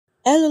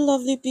Hello,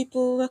 lovely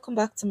people. Welcome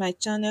back to my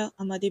channel.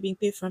 I'm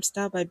Adebimpe from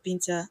Style by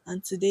Binta,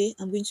 and today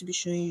I'm going to be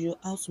showing you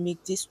how to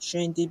make this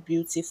trendy,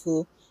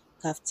 beautiful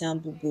kaftan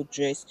bubu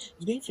dress.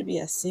 It's going to be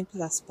as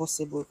simple as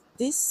possible.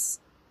 This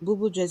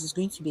bubu dress is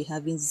going to be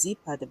having zip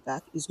at the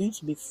back. It's going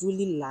to be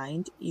fully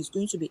lined. It's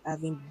going to be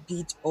having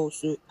bead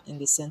also in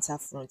the center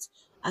front,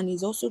 and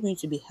it's also going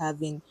to be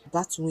having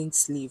batwing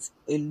sleeve,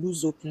 a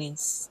loose opening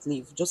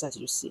sleeve, just as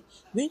you see.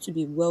 Going to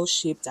be well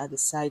shaped at the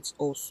sides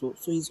also,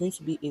 so it's going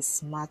to be a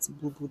smart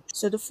boo.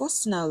 So the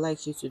first thing I would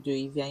like you to do,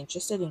 if you're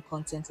interested in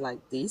content like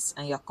this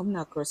and you're coming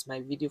across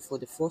my video for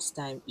the first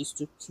time, is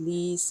to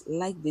please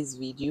like this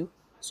video,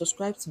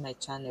 subscribe to my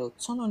channel,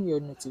 turn on your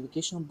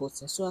notification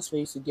button so as for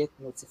you to get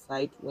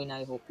notified when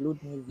I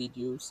upload new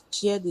videos,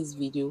 share this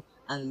video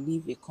and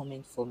leave a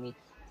comment for me.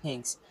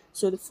 Thanks.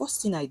 So the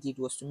first thing I did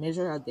was to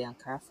measure out the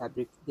Ankara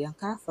fabric. The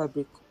Ankara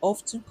fabric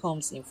often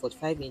comes in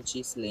 45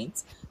 inches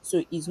length,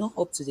 so it's not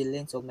up to the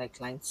length of my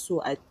client.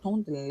 So I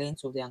turned the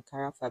length of the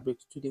Ankara fabric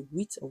to the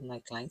width of my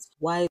client,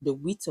 while the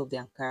width of the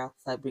Ankara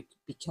fabric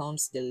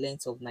becomes the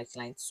length of my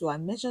client. So I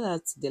measured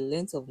out the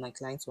length of my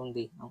client on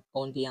the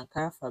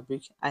Ankara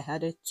fabric. I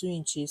added 2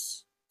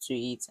 inches to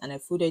it and I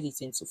folded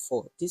it into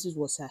four. This is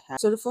what I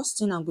have. So the first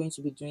thing I'm going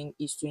to be doing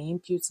is to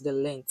impute the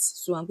length.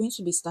 So I'm going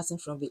to be starting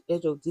from the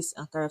edge of this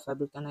Ankara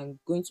fabric and I'm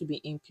going to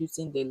be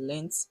imputing the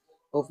length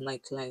of my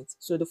client.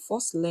 So the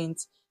first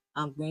length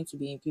I'm going to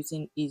be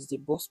imputing is the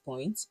bust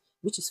point,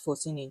 which is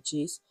 14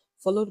 inches,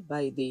 followed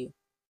by the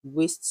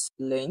waist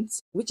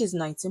length, which is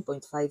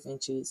 19.5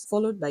 inches,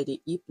 followed by the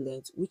hip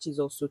length, which is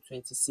also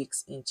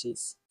 26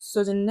 inches.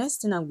 So the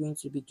next thing I'm going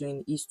to be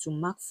doing is to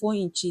mark 4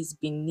 inches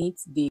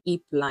beneath the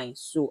hip line.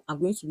 So I'm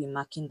going to be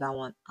marking that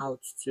one out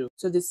too.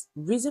 So this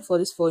reason for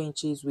this 4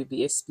 inches will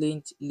be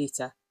explained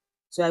later.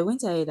 So I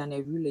went ahead and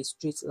I drew a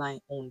straight line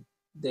on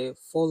the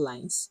four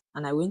lines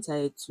and I went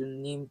ahead to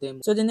name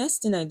them. So the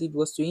next thing I did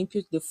was to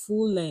input the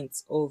full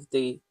length of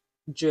the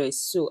dress.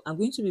 So I'm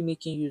going to be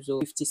making use of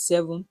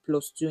 57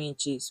 plus 2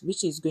 inches,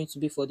 which is going to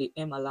be for the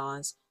M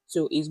allowance.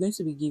 So it's going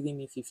to be giving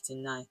me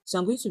 59. So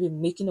I'm going to be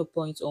making a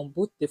point on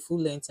both the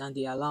full length and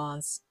the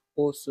allowance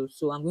also.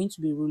 So I'm going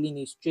to be ruling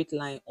a straight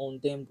line on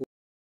them both.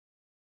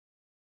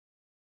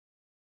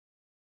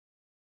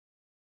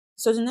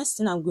 So the next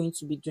thing I'm going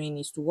to be doing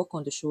is to work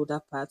on the shoulder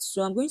part.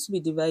 So I'm going to be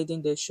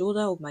dividing the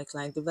shoulder of my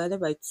client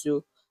divided by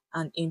 2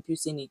 and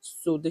imputing it.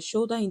 So the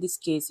shoulder in this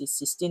case is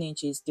 16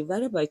 inches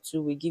divided by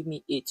 2 will give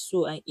me 8.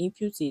 So I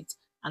impute it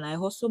and I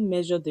also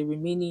measure the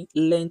remaining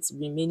length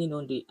remaining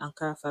on the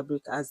Ankara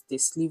fabric as the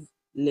sleeve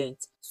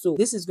length. So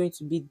this is going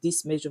to be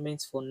this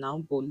measurement for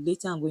now, but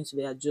later I'm going to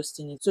be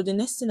adjusting it. So the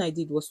next thing I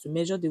did was to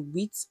measure the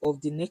width of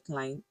the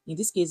neckline. In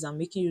this case, I'm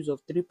making use of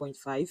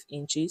 3.5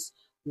 inches,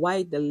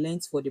 while the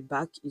length for the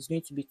back is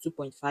going to be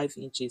 2.5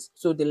 inches.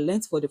 So the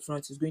length for the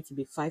front is going to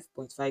be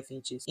 5.5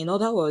 inches. In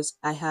other words,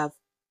 I have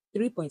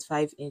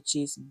 3.5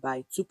 inches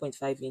by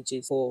 2.5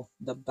 inches for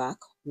the back,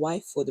 while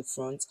for the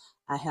front,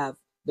 I have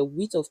the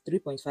width of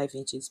 3.5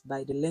 inches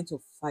by the length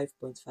of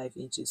 5.5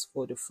 inches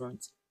for the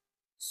front.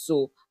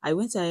 So I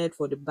went ahead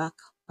for the back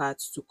part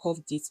to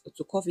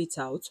curve it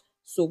out.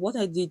 So what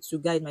I did to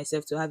guide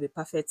myself to have a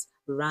perfect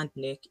round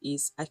neck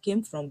is I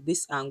came from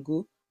this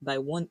angle by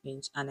 1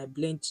 inch and I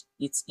blend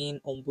it in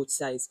on both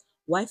sides.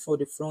 While for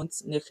the front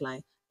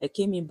neckline, I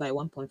came in by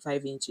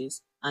 1.5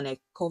 inches and I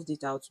curved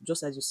it out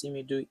just as you see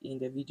me do in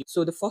the video.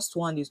 So the first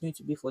one is going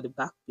to be for the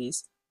back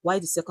piece, while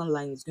the second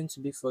line is going to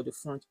be for the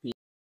front piece.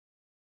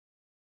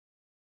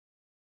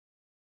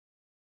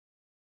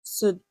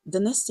 So the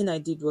next thing I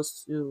did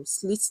was to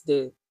slit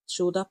the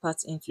shoulder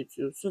part into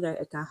two so that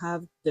I can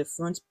have the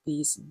front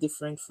piece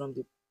different from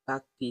the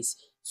back piece.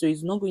 So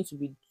it's not going to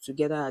be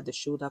together at the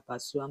shoulder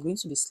part. So I'm going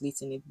to be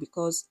slitting it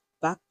because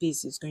back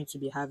piece is going to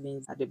be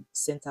having at the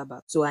center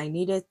back. So I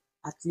needed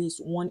at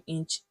least 1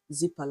 inch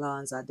zip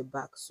allowance at the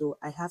back. So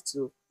I have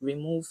to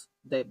remove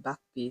the back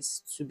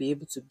piece to be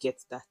able to get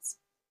that.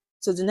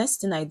 So the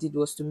next thing I did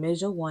was to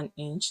measure 1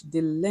 inch.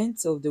 The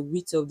length of the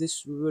width of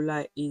this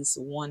ruler is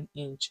 1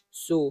 inch.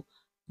 So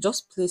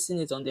just placing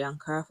it on the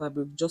Ankara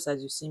fabric, just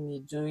as you see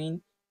me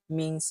doing,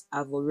 means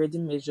I've already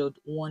measured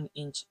 1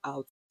 inch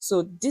out.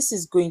 So this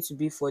is going to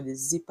be for the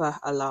zipper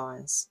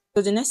allowance.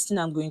 So the next thing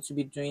I'm going to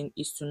be doing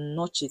is to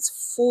notch it,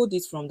 fold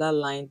it from that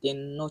line,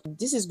 then notch.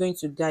 This is going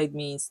to guide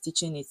me in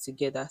stitching it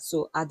together.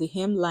 So at the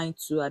hemline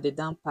too, at the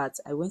down part,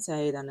 I went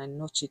ahead and I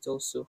notched it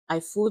also.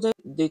 I folded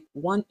the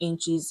 1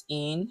 inches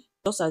in,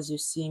 just as you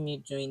see me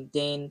doing.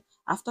 Then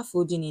after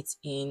folding it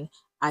in,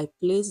 I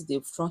place the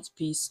front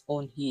piece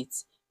on it,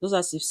 just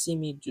as you see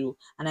me do,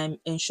 and I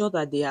ensure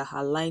that they are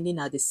aligning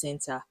at the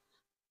center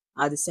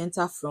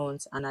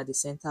front and at the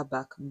center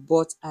back.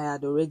 But I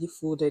had already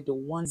folded the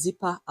one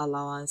zipper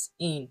allowance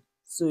in,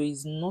 so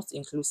it's not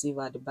inclusive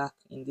at the back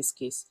in this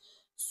case.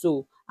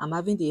 So I'm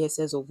having the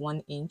excess of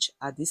 1 inch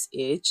at this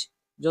edge,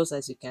 just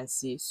as you can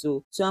see.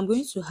 So I'm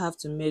going to have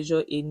to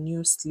measure a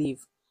new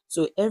sleeve.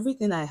 So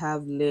everything I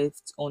have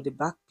left on the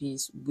back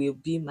piece will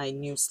be my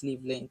new sleeve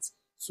length.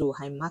 So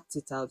I marked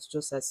it out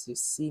just as you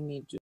see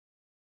me do.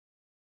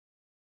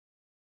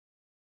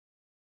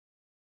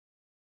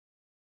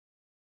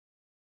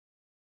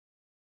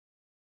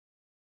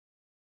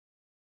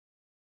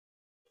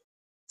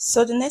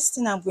 So the next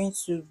thing I'm going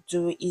to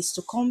do is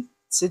to come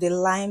to the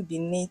line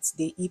beneath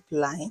the hip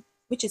line,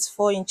 which is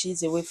 4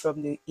 inches away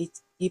from the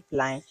hip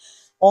line.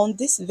 On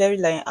this very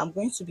line, I'm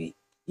going to be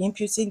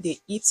imputing the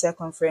hip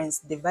circumference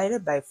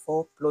divided by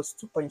 4 plus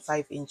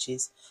 2.5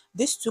 inches.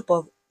 This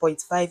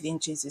 2.5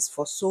 inches is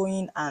for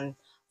sewing and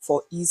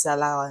for ease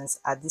allowance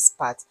at this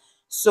part.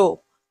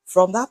 So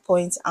from that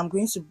point, I'm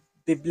going to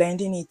be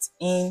blending it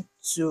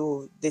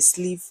into the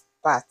sleeve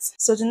part.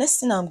 So the next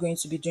thing I'm going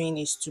to be doing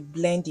is to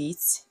blend it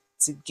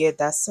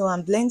together. So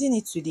I'm blending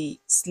it to the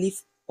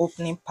sleeve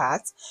opening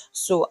part.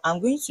 So I'm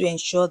going to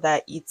ensure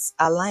that it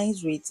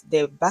aligns with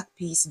the back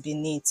piece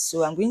beneath.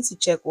 So I'm going to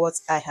check what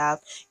I have.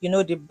 You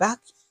know, the back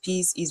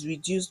piece is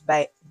reduced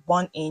by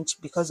 1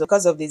 inch because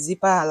of the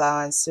zipper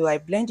allowance, so I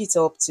blend it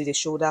up to the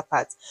shoulder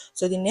part.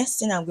 So the next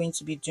thing I'm going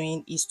to be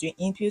doing is to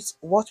impute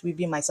what will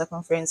be my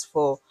circumference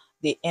for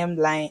the M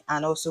line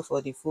and also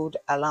for the fold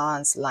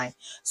allowance line.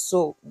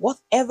 So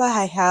whatever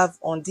I have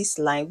on this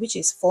line, which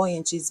is 4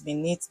 inches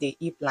beneath the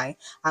hip line,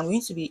 I'm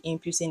going to be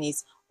imputing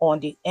it on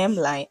the M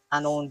line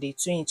and on the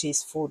 2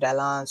 inches fold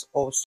allowance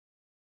also.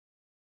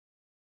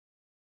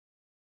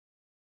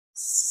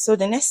 So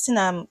the next thing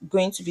I'm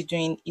going to be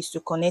doing is to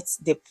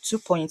connect the 2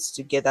 points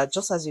together,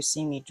 just as you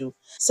see me do.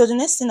 So the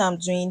next thing I'm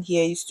doing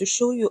here is to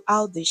show you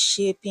how the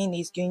shaping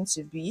is going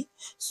to be.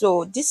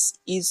 So this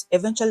is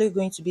eventually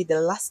going to be the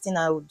last thing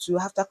I will do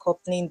after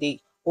coupling the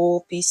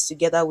whole piece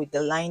together with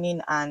the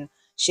lining and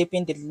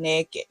shaping the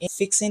neck,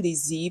 fixing the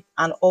zip,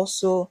 and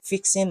also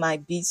fixing my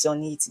beads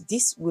on it.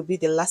 This will be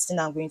the last thing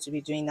I'm going to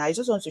be doing. I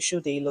just want to show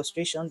the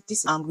illustration.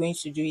 This I'm going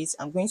to do it.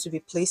 I'm going to be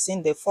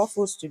placing the four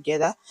folds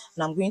together,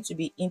 and I'm going to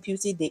be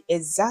imputing the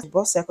exact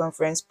bust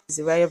circumference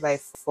divided by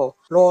 4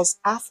 plus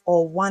half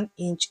or 1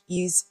 inch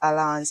is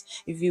allowance.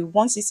 If you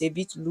want it a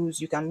bit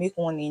loose, you can make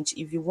 1 inch.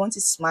 If you want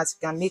it smart,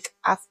 you can make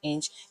half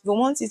inch. If you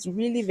want it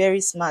really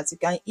very smart, you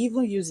can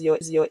even use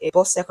your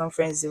bust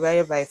circumference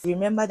divided by 4.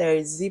 Remember, there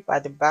is zip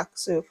at the back,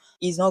 so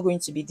it's not going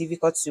to be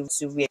difficult to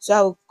wear. So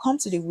I'll come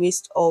to the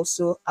waist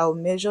also. I'll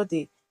measure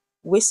the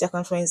waist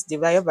circumference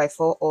divided by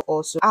 4, or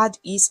also add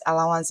ease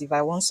allowance if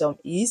I want some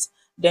ease.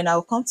 Then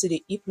I'll come to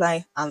the hip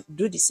line and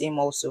do the same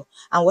also.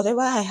 And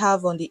whatever I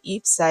have on the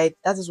hip side,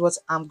 that is what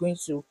I'm going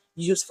to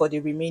use for the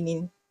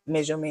remaining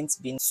measurements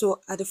bin. So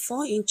at the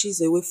 4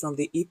 inches away from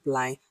the hip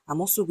line,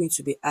 I'm also going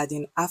to be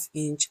adding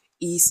half-inch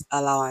ease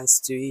allowance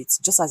to it,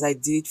 just as I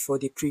did for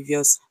the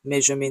previous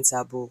measurements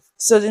above.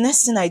 So the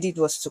next thing I did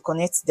was to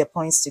connect the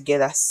points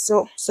together.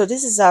 So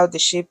this is how the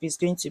shape is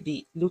going to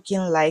be looking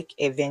like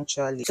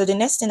eventually. So the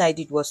next thing I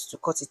did was to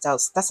cut it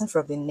out, starting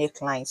from the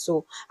neckline.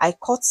 So I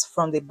cut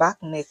from the back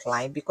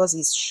neckline because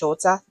it's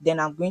shorter. Then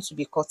I'm going to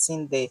be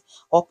cutting the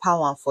upper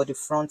one for the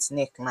front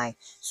neckline.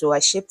 So I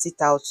shaped it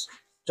out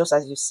just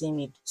as you see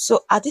me.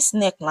 So at this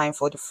neckline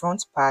for the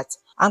front part,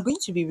 I'm going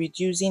to be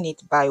reducing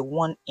it by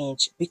 1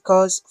 inch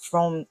because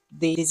from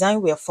the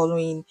design we are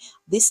following,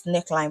 this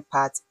neckline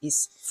part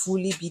is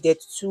fully beaded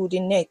to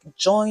the neck,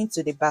 joined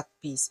to the back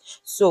piece.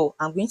 So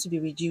I'm going to be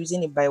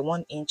reducing it by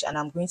 1 inch and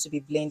I'm going to be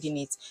blending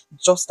it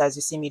just as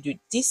you see me do.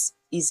 This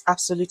is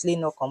absolutely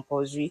not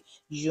compulsory.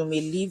 You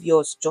may leave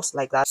yours just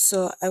like that.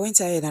 So I went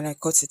ahead and I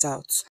cut it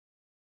out.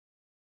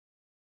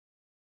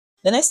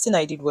 The next thing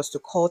I did was to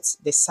cut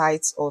the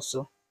sides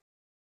also.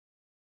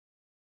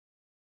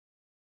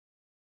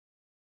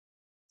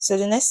 So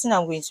the next thing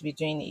I'm going to be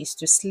doing is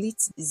to slit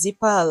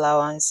zipper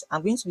allowance.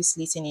 I'm going to be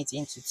slitting it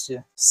into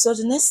 2. So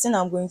the next thing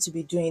I'm going to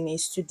be doing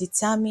is to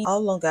determine how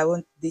long I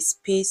want the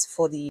space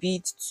for the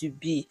bead to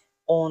be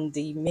on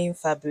the main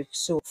fabric.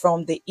 So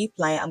from the hip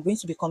line, I'm going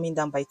to be coming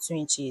down by 2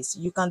 inches.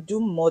 You can do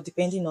more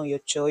depending on your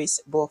choice,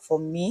 but for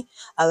me,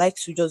 I like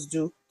to just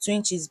do 2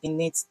 inches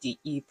beneath the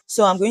hip.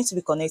 So I'm going to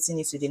be connecting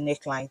it to the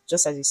neckline,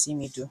 just as you see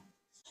me do.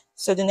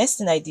 So the next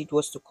thing I did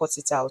was to cut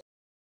it out.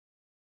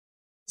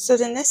 So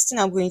the next thing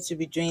I'm going to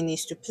be doing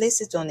is to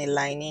place it on a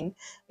lining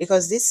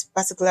because this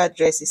particular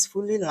dress is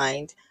fully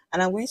lined,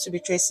 and I'm going to be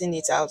tracing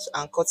it out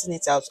and cutting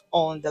it out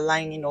on the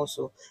lining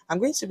also. I'm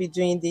going to be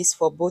doing this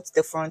for both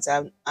the front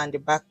and the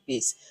back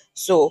piece.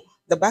 So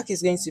the back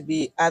is going to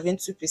be having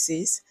 2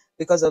 pieces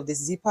because of the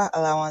zipper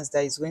allowance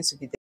that is going to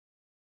be there.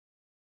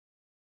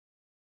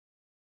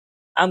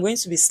 I'm going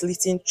to be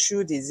slitting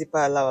through the zipper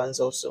allowance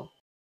also.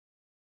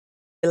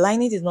 The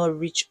lining did not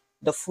reach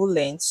the full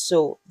length,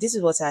 so this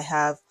is what I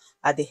have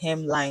at the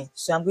hemline.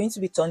 So I'm going to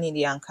be turning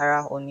the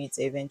ankara on it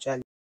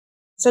eventually.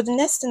 So the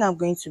next thing I'm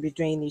going to be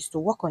doing is to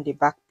work on the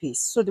back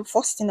piece. So the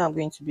first thing I'm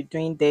going to be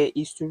doing there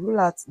is to rule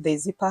out the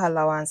zipper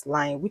allowance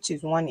line, which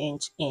is 1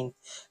 inch in.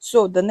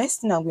 So the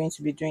next thing I'm going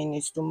to be doing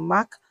is to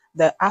mark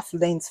the half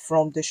length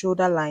from the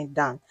shoulder line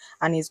down,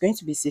 and it's going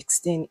to be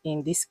 16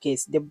 in this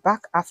case. The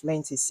back half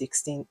length is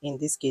 16 in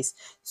this case.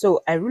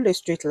 So I rule a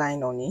straight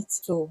line on it.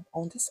 So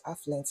on this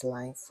half length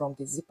line from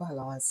the zipper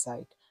allowance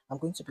side, I'm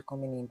going to be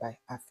coming in by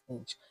 ½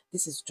 inch.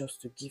 This is just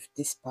to give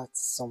this part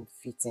some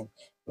fitting.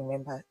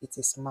 Remember, it's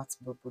a smart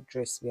bubble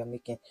dress we are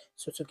making.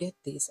 So to get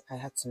this, I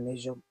had to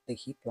measure the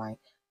hip line.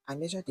 I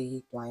measured the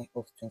hip line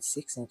of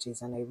 26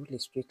 inches and I ruled a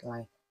straight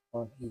line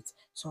on it.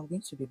 So I'm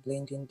going to be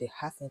blending the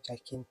half inch I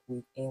came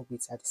in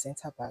with at the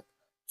center back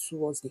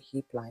towards the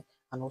hip line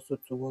and also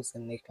towards the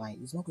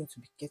neckline. It's not going to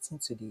be getting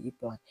to the hip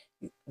line,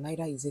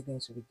 neither is it going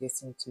to be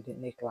getting to the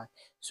neckline.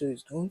 So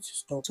it's going to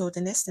stop. So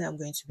the next thing I'm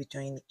going to be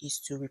doing is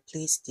to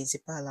replace the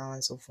zipper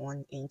allowance of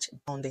 1 inch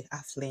on the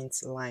half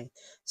length line.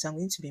 So I'm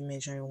going to be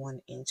measuring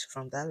 1 inch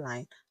from that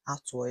line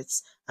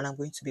outwards, and I'm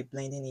going to be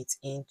blending it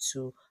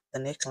into the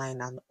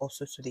neckline and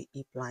also to the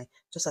hip line,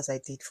 just as I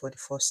did for the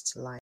first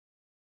line.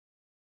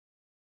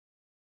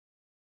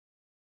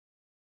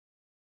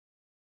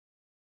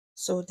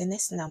 So the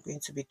next thing I'm going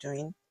to be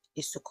doing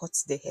is to cut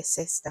the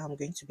excess that I'm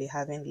going to be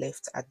having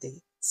left at the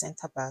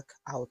center back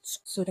out.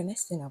 So the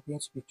next thing I'm going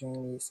to be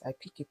doing is I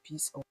pick a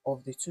piece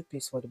of the two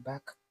piece for the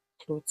back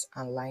clothes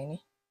and lining.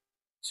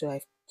 So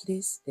I've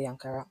placed the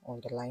Ankara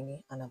on the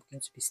lining and I'm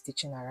going to be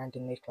stitching around the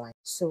neckline.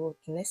 So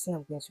the next thing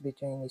I'm going to be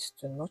doing is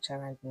to notch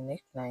around the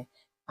neckline,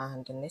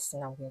 and the next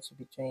thing I'm going to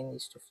be doing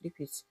is to flip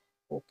it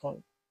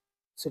open.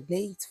 So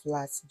lay it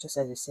flat just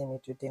as you see me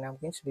do. Then I'm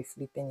going to be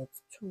flipping it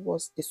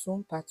towards the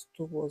sewn part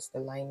towards the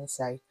lining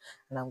side,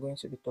 and I'm going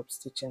to be top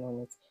stitching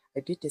on it.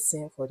 I did the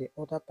same for the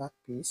other back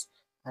piece,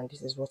 and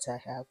this is what I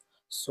have.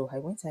 So I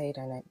went ahead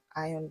and I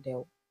ironed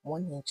the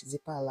 1 inch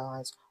zipper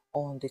allowance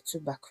on the two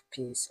back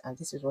piece, and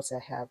this is what I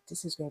have.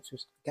 This is going to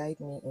guide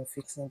me in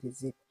fixing the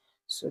zip.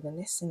 So the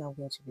next thing I'm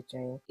going to be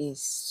doing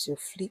is to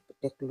flip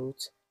the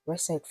cloth right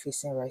side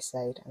facing right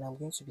side, and I'm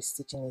going to be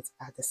stitching it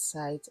at the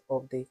side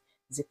of the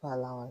zipper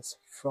allowance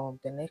from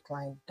the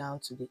neckline down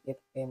to the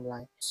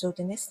hemline. So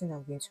the next thing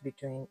I'm going to be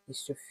doing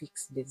is to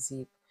fix the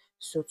zip.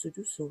 So to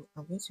do so,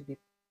 I'm going to be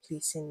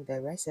placing the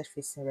right side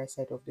facing right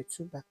side of the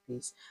two back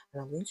piece,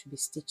 and I'm going to be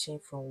stitching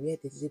from where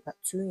the zipper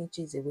 2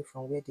 inches away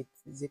from where the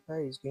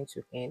zipper is going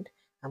to end.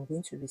 I'm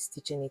going to be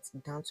stitching it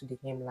down to the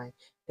hemline.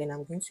 Then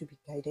I'm going to be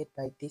guided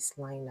by this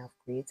line I've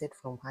created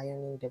from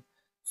ironing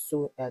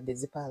the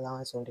zipper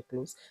allowance on the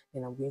clothes.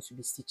 Then I'm going to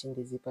be stitching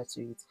the zipper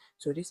to it.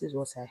 So this is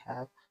what I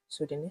have.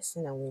 So the next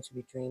thing I'm going to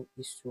be doing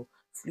is to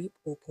flip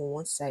open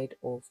one side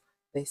of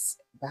this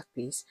back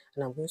piece,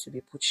 and I'm going to be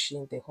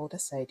pushing the other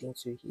side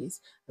into it,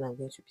 and I'm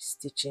going to be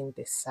stitching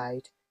the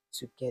side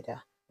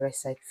together, right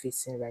side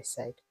facing right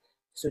side.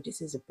 So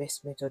this is the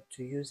best method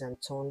to use and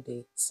turn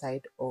the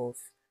side of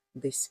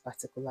this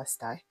particular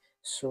style.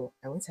 So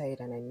I went ahead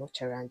and I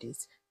notch around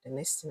it. The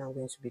next thing I'm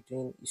going to be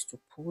doing is to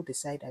pull the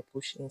side I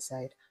push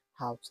inside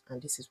out,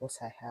 and this is what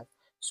I have.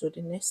 So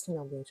the next thing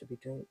I'm going to be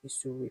doing is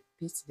to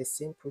repeat the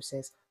same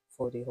process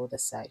for the other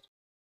side.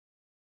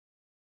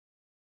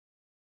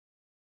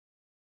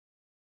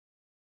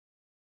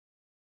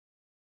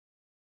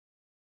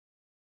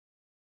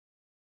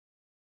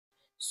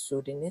 So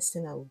the next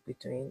thing I will be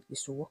doing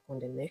is to work on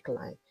the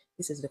neckline.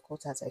 This is the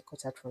cutout I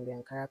cut out from the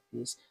Ankara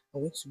piece.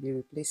 I'm going to be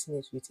replacing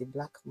it with a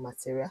black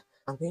material.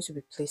 I'm going to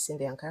be placing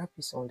the Ankara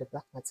piece on the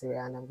black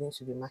material, and I'm going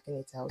to be marking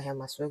it out. I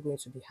am as well going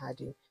to be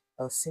adding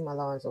a seam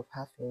allowance of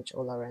 ½ inch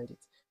all around it.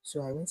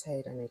 So I went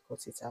ahead and I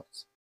cut it out.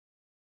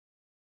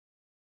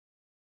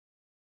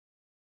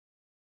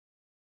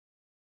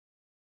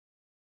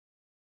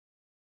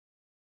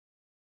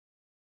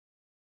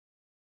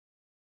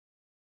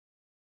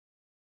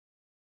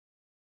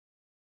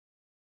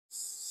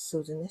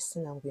 So the next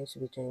thing I'm going to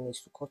be doing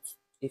is to cut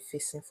a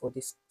facing for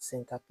this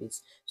center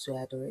piece. So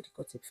I had already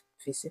cut a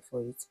facing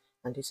for it,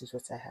 and this is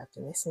what I have.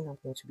 The next thing I'm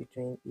going to be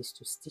doing is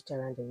to stitch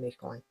around the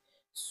neckline.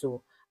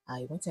 So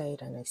I went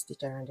ahead and I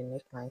stitched around the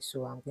neckline,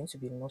 so I'm going to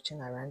be notching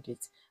around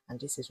it, and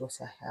this is what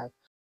I have.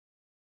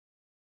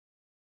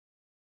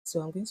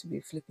 So I'm going to be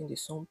flipping the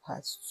sewn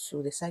parts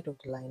to the side of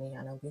the lining,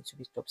 and I'm going to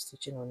be top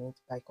stitching on it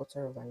by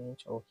 1/4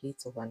 inch or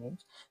 1/8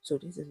 inch. So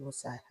this is what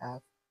I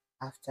have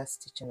after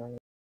stitching on it.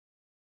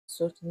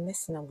 So the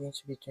next thing I'm going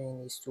to be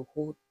doing is to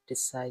hold the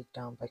side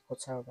down by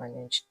 1/4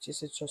 inch.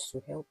 This is just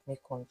to help me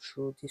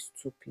control these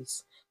two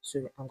pieces.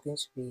 So I'm going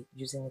to be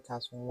using it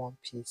as one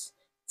piece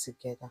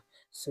together.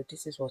 So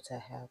this is what I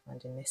have, and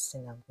the next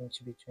thing I'm going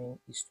to be doing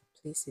is to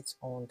place it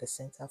on the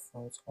center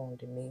front on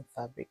the main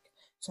fabric.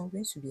 So I'm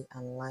going to be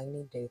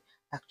aligning the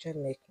actual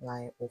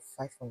neckline of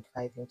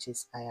 5.5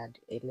 inches I had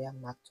earlier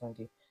marked on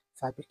the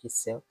fabric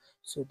itself.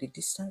 So the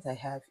distance I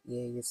have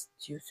here is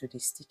due to the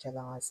stitch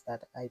allowance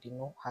that I did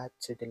not add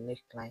to the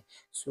neckline.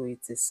 So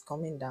it is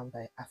coming down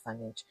by ½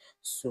 inch.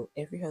 So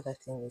every other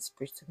thing is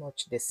pretty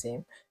much the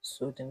same.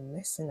 So the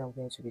next thing I'm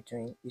going to be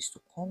doing is to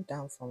come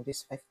down from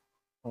this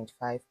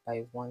 5.5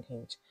 by 1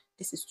 inch.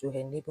 This is to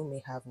enable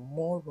me have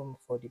more room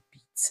for the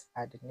beads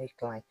at the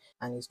neckline,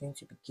 and it's going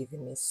to be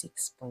giving me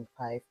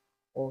 6.5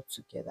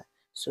 altogether.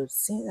 So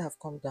since I've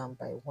come down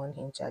by 1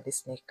 inch at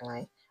this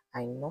neckline,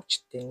 I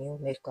notched the new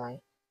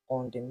neckline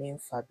on the main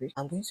fabric.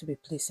 I'm going to be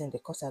placing the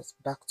cutters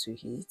back to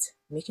it,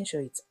 making sure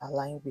it's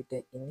aligned with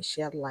the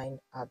initial line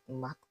I'd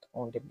marked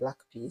on the black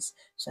piece.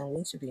 So I'm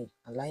going to be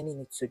aligning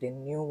it to the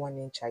new 1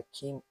 inch I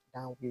came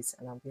down with,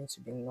 and I'm going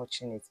to be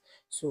notching it.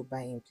 So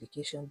by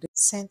implication, the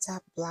center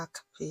black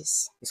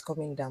piece is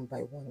coming down by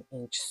 1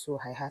 inch. So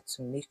I had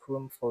to make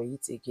room for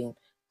it again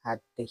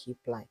at the hip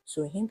line.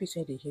 So in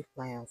between the hip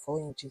line and 4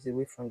 inches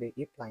away from the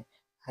hip line,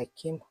 I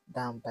came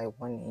down by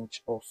 1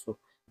 inch also,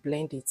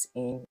 blend it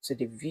in to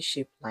the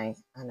V-shaped line,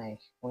 and I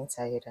went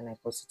ahead and I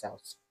cut it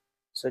out.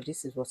 So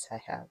this is what I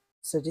have.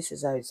 So this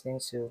is how it's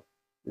going to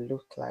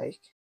look like.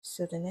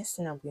 So the next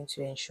thing I'm going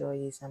to ensure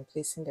is I'm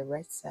placing the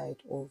right side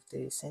of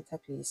the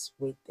centerpiece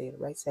with the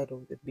right side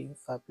of the beam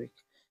fabric.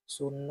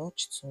 So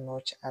notch to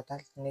notch at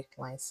that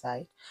neckline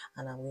side,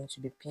 and I'm going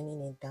to be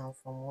pinning it down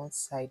from one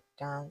side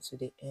down to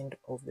the end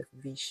of the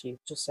V shape,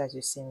 just as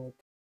you see me.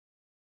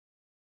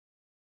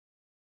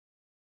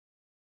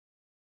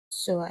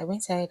 So I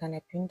went ahead and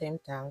I pinned them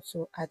down.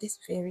 So at this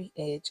very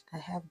edge, I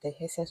have the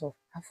excess of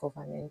half of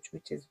an inch,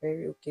 which is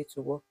very okay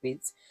to work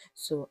with.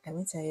 So I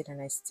went ahead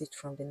and I stitched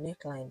from the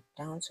neckline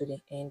down to the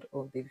end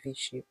of the V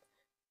shape.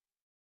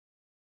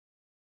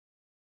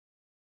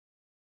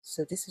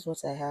 So this is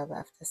what I have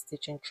after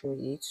stitching through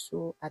it.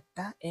 So at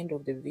that end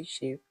of the V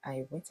shape,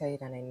 I went ahead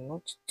and I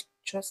notched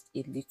just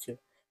a little.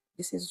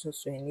 This is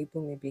just to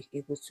enable me be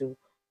able to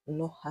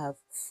not have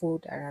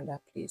fold around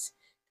that place.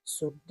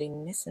 So the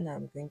next thing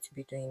I'm going to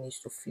be doing is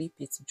to flip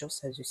it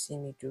just as you see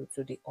me do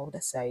to the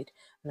other side,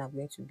 and I'm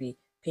going to be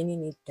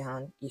pinning it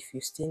down if you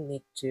still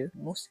need to.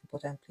 Most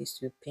important place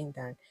to pin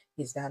down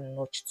is that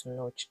notch to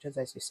notch, just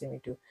as you see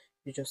me do.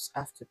 You just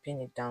have to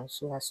pin it down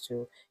so as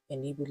to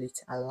enable it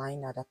to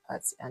align other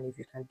parts, and if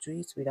you can do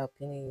it without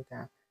pinning it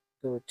down,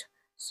 good.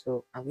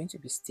 So I'm going to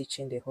be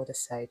stitching the other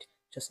side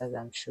just as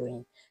I'm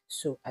showing.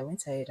 So I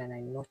went ahead and I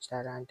notched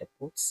around the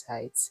both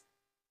sides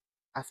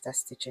after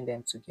stitching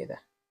them together.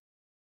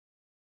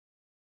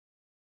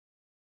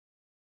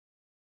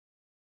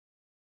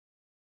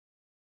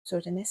 So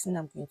the next thing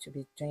I'm going to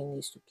be doing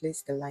is to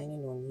place the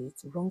lining on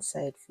it, wrong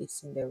side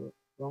facing the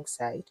wrong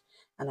side,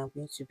 and I'm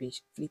going to be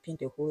flipping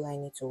the whole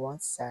lining to one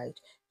side,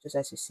 just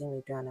as you see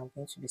me do, and I'm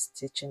going to be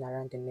stitching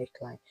around the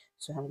neckline.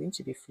 So I'm going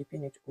to be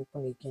flipping it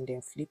open again,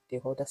 then flip the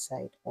other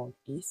side on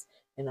it,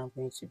 and I'm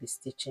going to be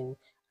stitching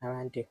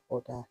around the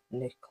other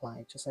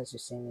neckline, just as you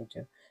see me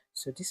do.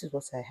 So this is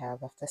what I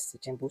have after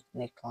stitching both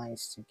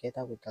necklines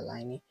together with the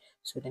lining.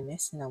 So the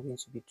next thing I'm going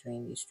to be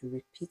doing is to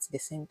repeat the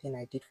same thing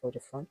I did for the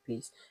front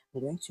piece.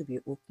 I'm going to be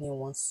opening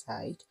one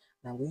side,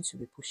 and I'm going to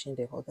be pushing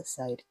the other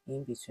side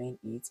in between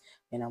it,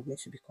 and I'm going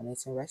to be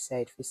connecting right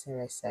side facing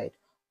right side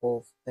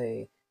of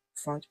the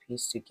front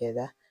piece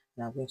together,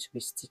 and I'm going to be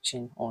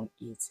stitching on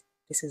it.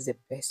 This is the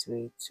best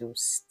way to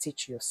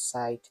stitch your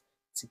side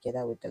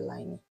together with the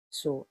lining.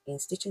 So in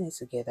stitching it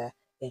together,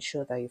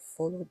 ensure that you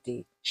follow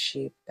the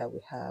shape that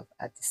we have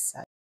at the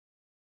side.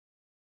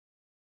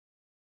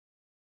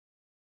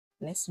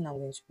 Next thing I'm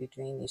going to be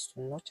doing is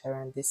to notch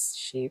around this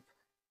shape.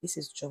 This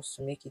is just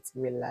to make it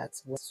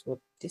relax,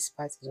 so this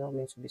part is not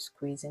going to be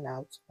squeezing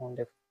out on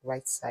the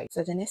right side.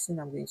 So the next thing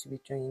I'm going to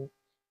be doing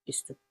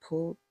is to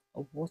pull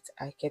what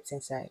I kept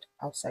inside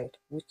outside,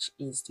 which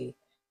is the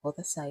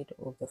other side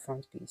of the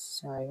front piece.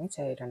 So I went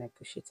ahead and I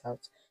push it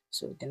out.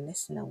 So the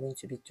next thing I'm going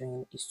to be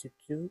doing is to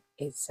do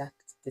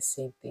exact the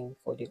same thing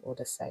for the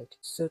other side.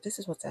 So this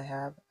is what I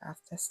have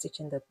after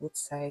stitching the both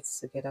sides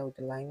together with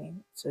the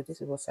lining. So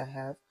this is what I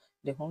have.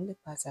 The only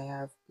part I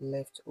have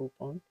left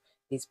open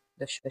is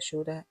the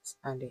shoulders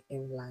and the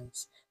hem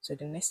lines. So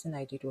the next thing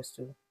I did was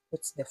to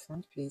put the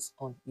front piece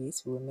on it.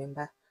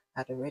 Remember,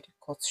 I'd already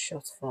cut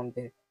short from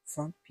the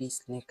front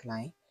piece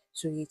neckline.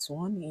 So it's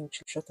 1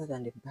 inch shorter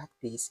than the back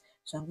piece.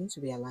 So I'm going to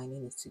be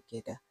aligning it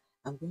together.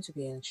 I'm going to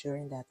be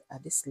ensuring that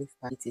at the sleeve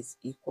part it is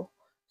equal.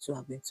 So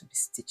I'm going to be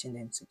stitching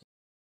them together.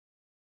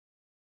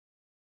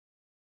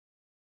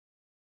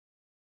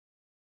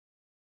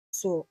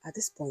 So at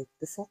this point,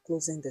 before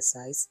closing the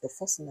sides, the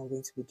first thing I'm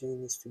going to be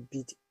doing is to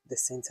bead the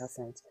center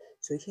front.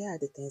 So here are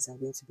the things I'm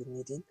going to be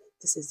needing.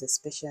 This is the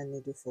special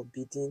needle for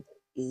beading.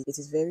 It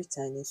is very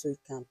tiny, so it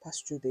can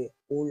pass through the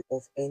whole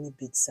of any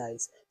bead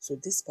size. So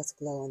this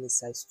particular one is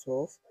size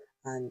 12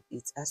 and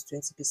it has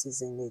 20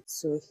 pieces in it.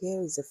 So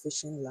here is a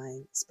fishing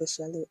line,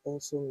 specially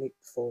also made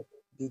for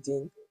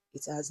beading.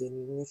 It has a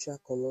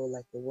neutral color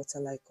like a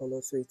waterlight color,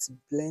 so it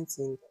blends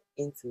in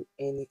into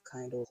any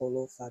kind of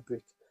color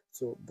fabric.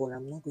 So but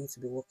I'm not going to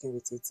be working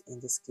with it in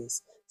this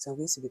case, so I'm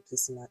going to be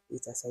placing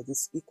it aside.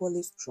 It's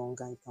equally strong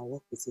and you can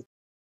work with it.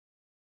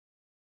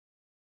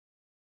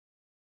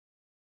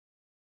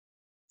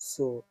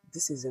 So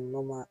this is a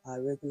normal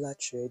regular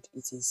thread.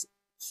 It is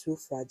too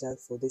fragile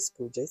for this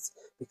project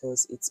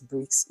because it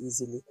breaks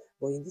easily,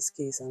 but in this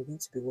case I'm going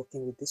to be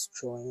working with this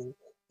drawing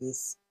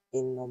is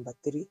in number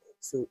 3,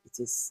 so it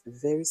is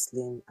very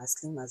slim, as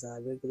slim as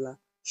our regular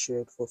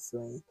thread for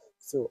sewing.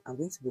 So I'm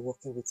going to be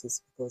working with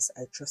this because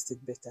I trust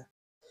it better.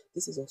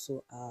 This is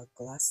also a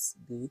glass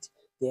bead.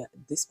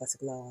 This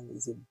particular one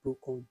is a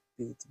broken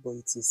bead, but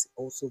it is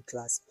also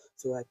glass.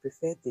 So I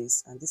prefer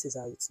this, and this is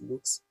how it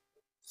looks.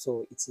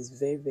 So it is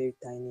very, very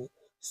tiny,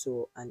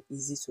 so and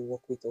easy to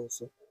work with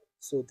also.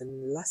 So the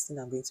last thing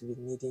I'm going to be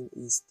needing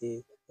is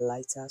the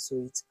lighter.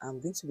 So I'm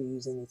going to be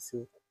using it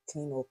to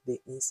clean up the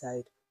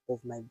inside of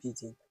my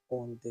beading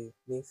on the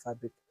main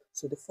fabric.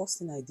 So the first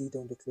thing I did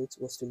on the clothes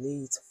was to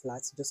lay it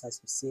flat, just as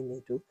you see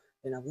me do.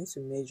 Then I'm going to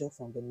measure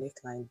from the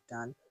neckline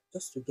down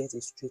just to get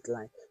a straight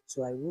line.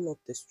 So I roll up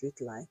the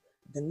straight line.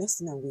 the next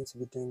thing I'm going to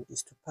be doing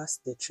is to pass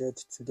the thread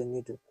to the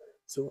needle.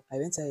 So I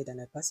went ahead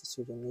and I passed it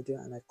to the needle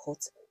and I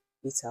cut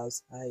it out.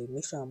 I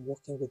make sure I'm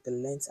working with the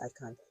length I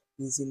can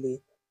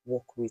easily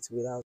work with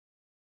without.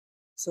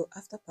 So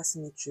after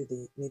passing it through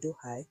the needle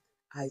high,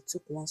 I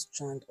took one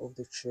strand of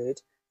the thread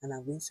and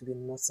I'm going to be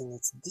knotting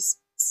it. This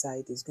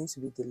side is going to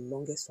be the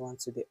longest one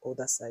to the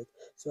other side.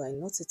 So I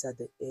knot it at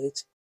the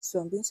edge. So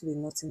I'm going to be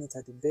knotting it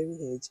at the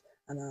very edge,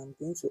 and I'm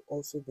going to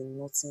also be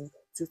knotting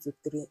 2 to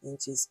 3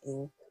 inches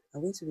in.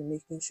 I'm going to be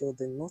making sure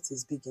the knot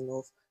is big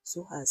enough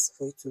so as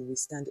for it to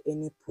withstand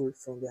any pull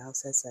from the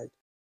outside side.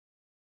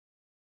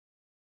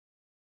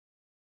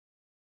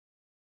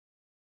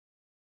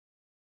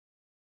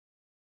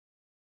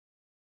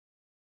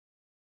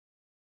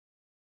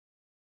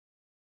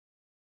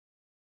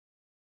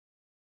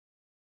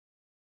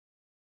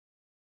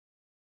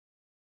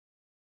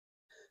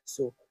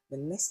 So the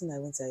next thing I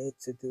went ahead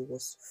to do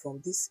was, from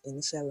this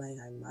initial line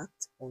I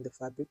marked on the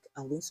fabric,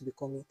 I'm going to be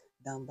coming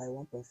down by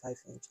 1.5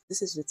 inch.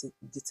 This is to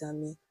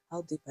determine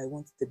how deep I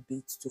want the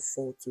bead to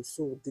fall to.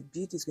 So the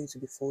bead is going to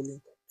be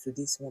falling to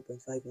this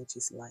 1.5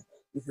 inches line.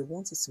 If you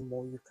want it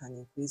more, you can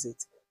increase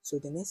it. So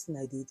the next thing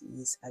I did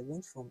is I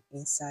went from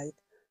inside,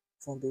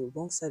 from the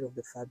wrong side of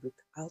the fabric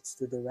out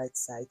to the right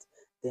side,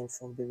 then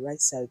from the right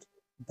side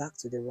back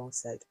to the wrong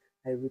side.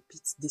 I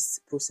repeat this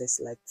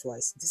process like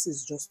twice. This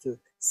is just to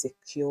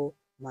secure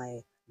my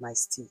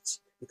stitch,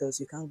 because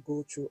you can't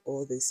go through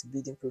all this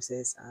beading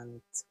process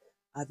and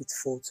have it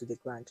fall to the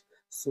ground.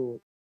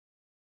 So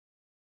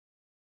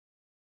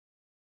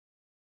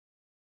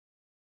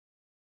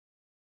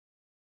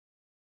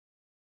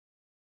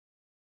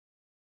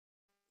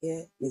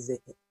here is the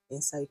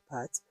inside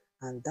part,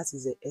 and that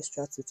is the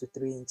extra 2 to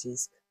 3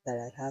 inches that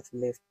I have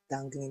left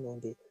dangling on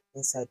the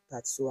inside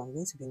part. So I'm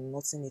going to be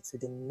knotting it to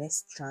the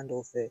next strand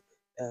of the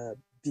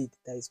bead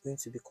that is going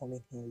to be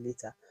coming in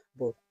later,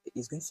 but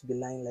it's going to be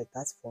lying like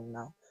that for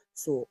now.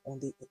 So on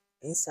the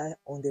inside,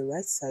 on the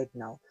right side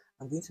now,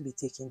 I'm going to be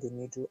taking the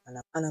needle, and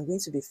I'm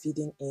going to be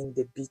feeding in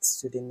the beads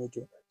to the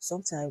needle.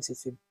 Sometimes it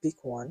will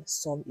pick one,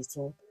 sometimes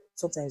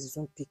it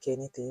won't pick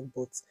anything,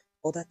 but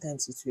other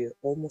times it will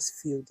almost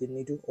fill the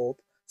needle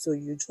up. So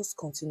you just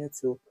continue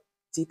to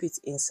dip it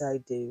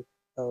inside the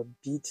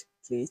bead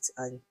plate,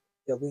 and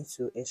you're going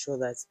to ensure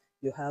that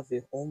you have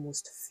a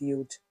almost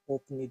filled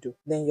up needle.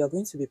 Then you're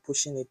going to be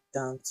pushing it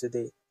down to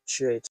the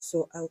thread.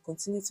 So I'll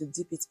continue to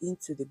dip it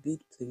into the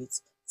bead plate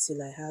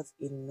till I have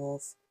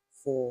enough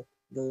for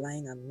the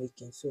line I'm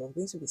making. So I'm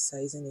going to be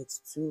sizing it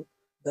to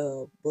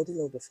the body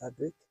of the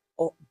fabric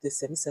or the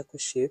semicircle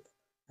shape,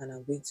 and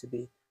I'm going to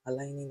be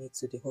aligning it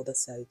to the other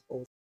side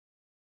also.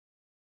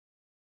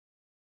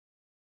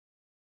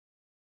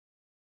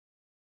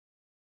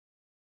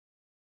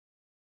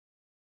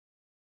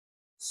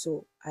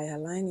 So I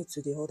align it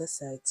to the other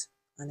side,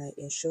 and I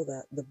ensure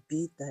that the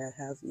bead that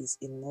I have is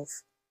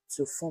enough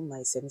to form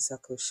my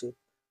semicircle shape.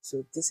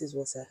 So this is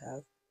what I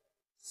have.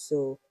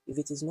 So if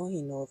it is not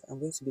enough, I'm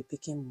going to be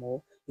picking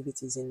more. If it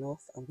is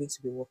enough, I'm going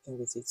to be working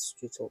with it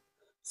straight up.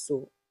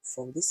 So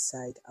from this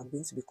side, I'm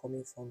going to be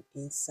coming from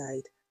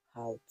inside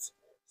out.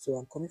 So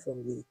I'm coming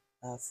from the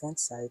front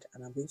side,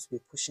 and I'm going to be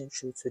pushing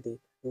through to the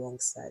wrong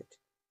side.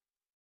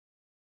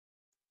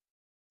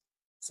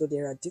 So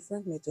there are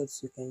different methods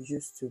you can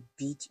use to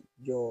bead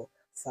your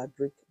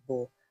fabric,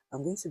 but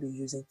I'm going to be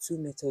using two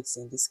methods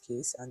in this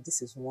case, and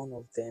this is one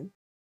of them.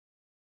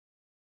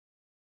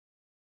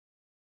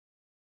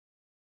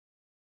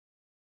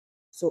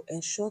 So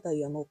ensure that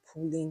you're not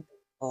pulling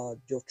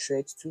your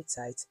thread too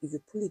tight. If you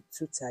pull it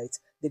too tight,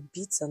 the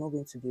beads are not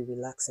going to be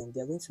relaxing.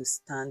 They are going to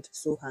stand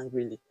so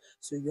angrily.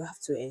 So you have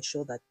to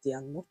ensure that they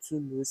are not too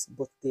loose,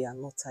 but they are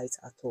not tight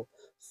at all.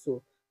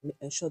 So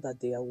ensure that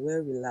they are well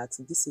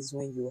relaxed. This is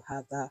when you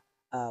have that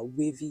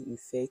wavy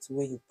effect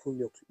when you pull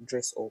your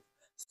dress up.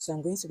 So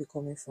I'm going to be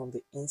coming from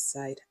the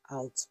inside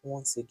out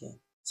once again.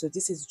 So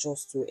this is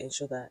just to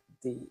ensure that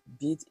the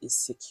bead is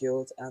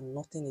secured and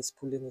nothing is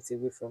pulling it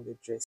away from the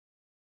dress.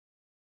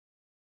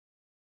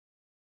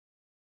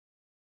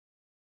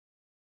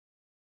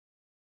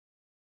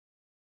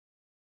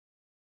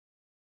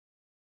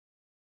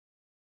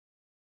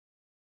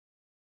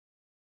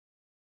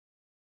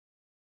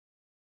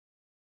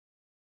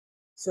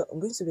 So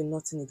I'm going to be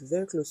knotting it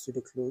very close to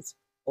the clothes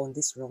on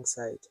this wrong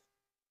side.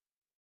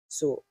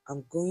 So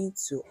I'm going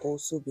to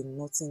also be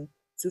knotting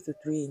 2 to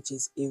 3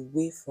 inches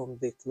away from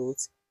the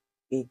clothes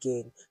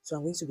again. So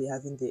I'm going to be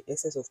having the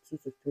excess of 2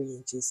 to 3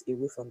 inches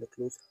away from the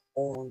clothes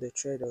on the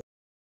thread.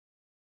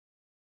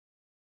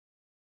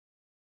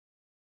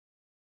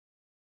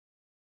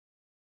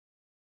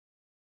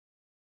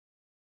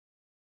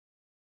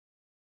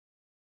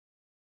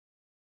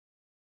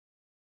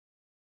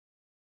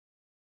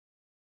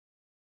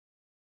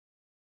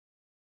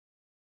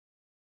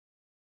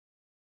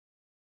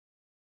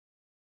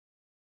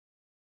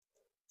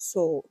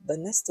 So the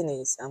next thing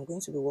is I'm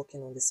going to be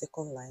working on the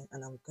second line,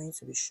 and I'm going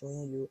to be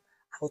showing you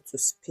how to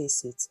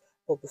space it.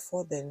 But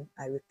before then,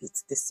 I repeat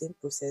the same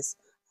process.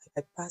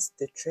 I pass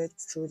the thread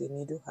through the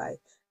needle high,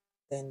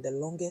 then the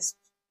longest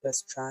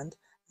strand,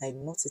 I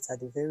knot it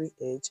at the very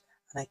edge,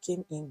 and I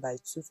came in by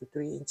 2 to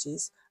 3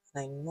 inches,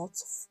 and I knot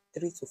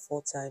 3 to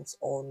 4 times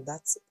on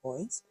that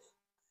point.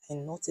 I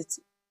knot it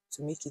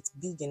to make it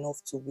big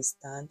enough to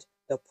withstand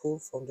the pull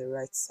from the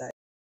right side.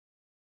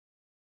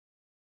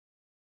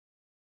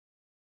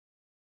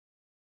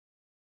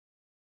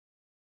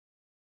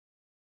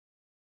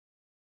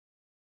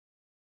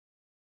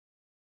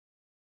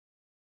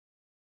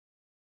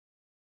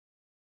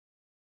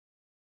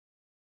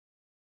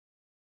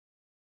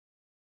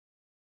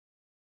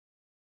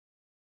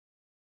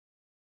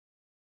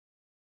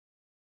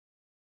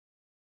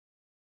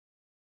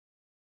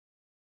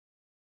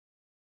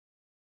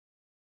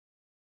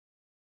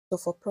 So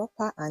for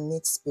proper and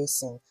neat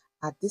spacing,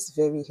 at this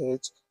very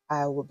edge,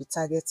 I will be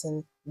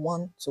targeting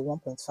 1 to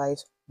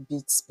 1.5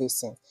 bead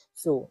spacing.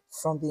 So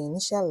from the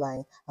initial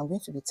line, I'm going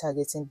to be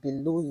targeting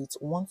below it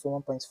 1 to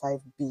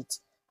 1.5 bead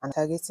and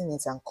targeting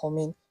it and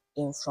coming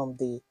in from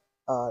the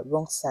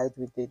wrong side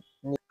with the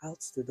nail Out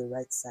to the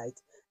right side,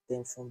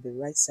 then from the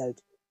right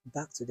side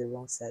back to the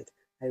wrong side.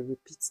 I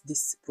repeat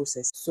this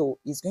process. So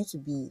it's going to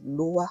be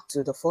lower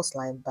to the first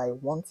line by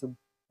 1 to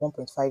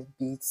 1.5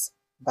 beads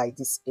by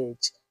this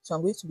edge. So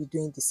I'm going to be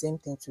doing the same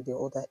thing to the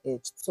other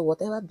edge. So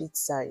whatever bead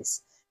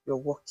size you're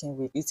working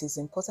with, it is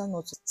important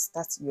not to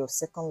start your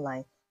second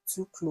line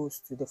too close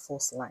to the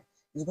first line.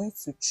 It's going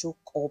to choke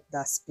up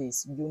that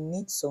space. You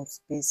need some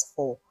space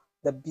for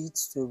the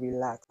beads to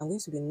relax. I'm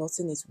going to be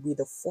knotting it with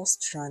the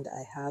first strand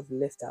I have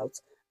left out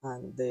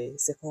and the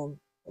second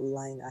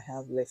line I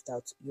have left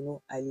out. You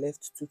know, I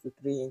left 2 to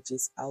 3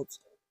 inches out.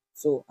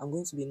 So I'm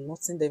going to be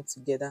knotting them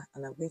together,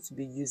 and I'm going to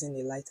be using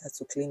a lighter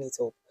to clean it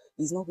up.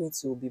 It's not going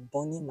to be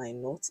burning my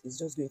knot. It's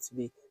just going to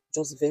be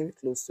just very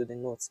close to the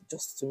knot,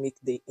 just to make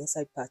the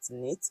inside part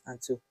neat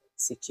and to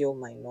secure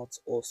my knot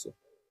also.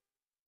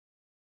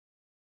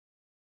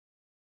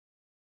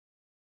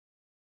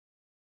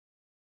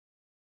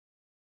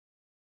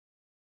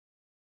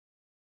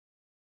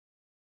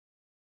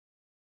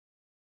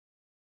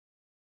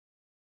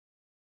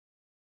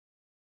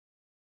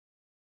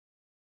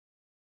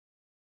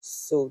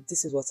 So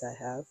this is what I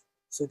have.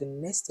 So the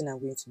next thing I'm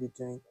going to be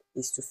doing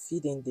is to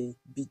feed in the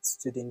beads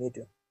to the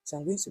needle. So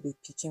I'm going to be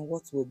picking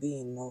what will be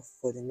enough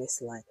for the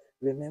next line.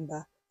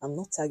 Remember, I'm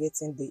not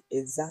targeting the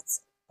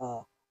exact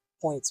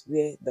point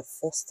where the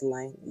first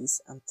line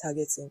is. I'm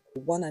targeting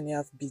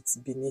 1.5 beads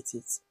beneath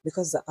it,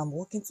 because I'm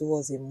working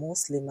towards a more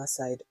slimmer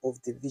side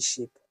of the V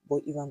shape.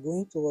 But if I'm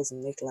going towards the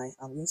neckline,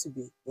 I'm going to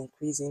be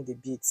increasing the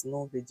beads,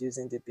 not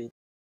reducing the bead.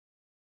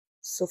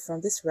 So from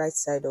this right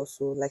side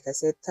also, like I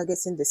said,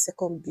 targeting the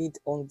second bead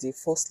on the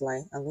first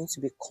line, I'm going to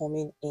be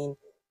coming in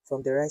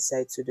from the right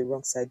side to the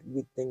wrong side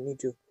with the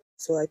needle.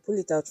 So I pull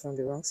it out from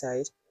the wrong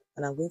side,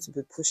 and I'm going to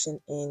be pushing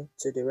in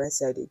to the right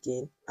side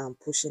again and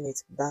pushing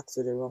it back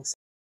to the wrong side.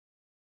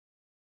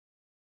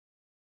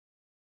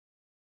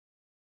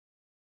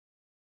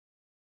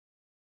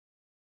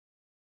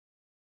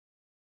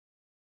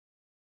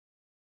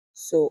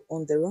 So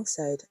on the wrong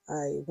side,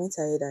 I went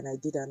ahead and I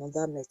did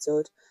another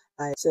method.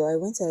 I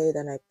went ahead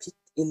and I picked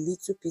a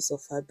little piece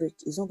of fabric.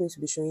 It's not going to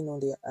be showing on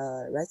the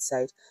right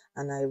side,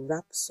 and I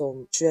wrap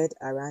some thread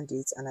around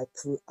it and I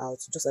pull out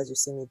just as you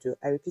see me do.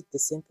 I repeat the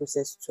same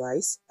process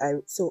twice. I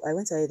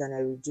went ahead and I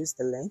reduced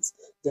the length,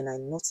 then I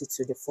knot it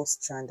to the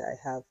first strand I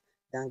have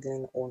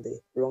dangling on the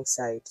wrong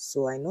side.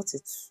 So I knot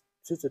it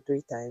 2 to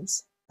 3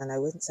 times, and I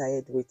went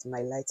ahead with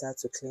my lighter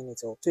to clean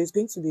it up. So it's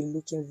going to be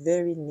looking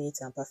very neat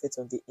and perfect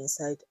on the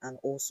inside and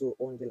also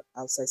on the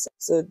outside side.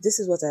 So this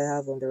is what I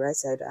have on the right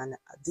side, and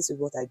this is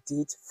what I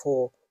did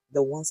for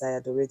the ones I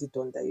had already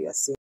done that you are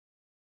seeing.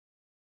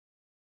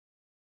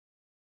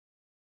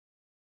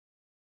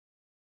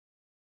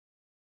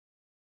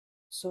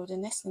 So the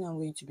next thing I'm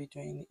going to be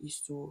doing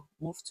is to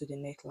move to the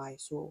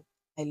neckline. So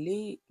I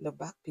lay the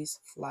back piece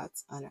flat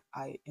and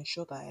I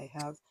ensure that I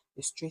have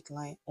a straight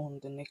line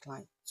on the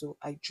neckline. So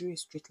I drew a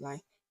straight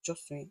line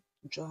just to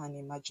draw an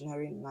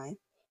imaginary line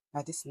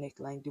at this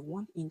neckline. The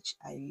 1 inch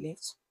I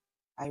left,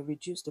 I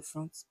reduced the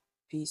front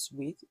piece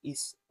width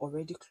is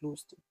already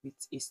closed with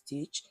a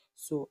stitch.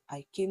 So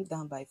I came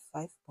down by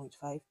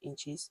 5.5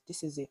 inches.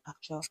 This is the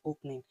actual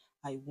opening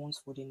I want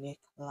for the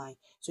neckline.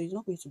 So it's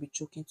not going to be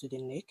choking to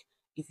the neck.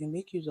 If you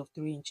make use of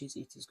 3 inches,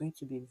 it is going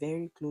to be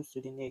very close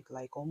to the neck,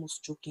 like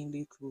almost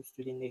chokingly close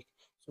to the neck.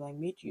 So I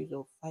made use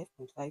of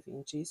 5.5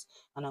 inches,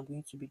 and I'm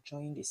going to be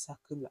drawing the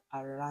circle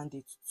around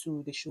it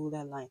to the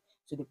shoulder line,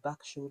 to the back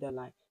shoulder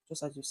line,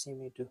 just as you see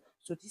me do.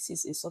 So this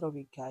is a sort of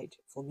a guide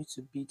for me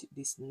to bead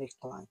this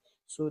neckline.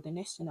 So the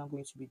next thing I'm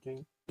going to be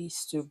doing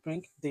is to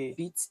bring the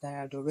beads that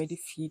I had already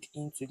feed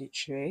into the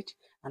thread,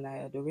 and I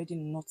had already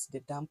knot the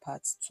down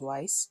parts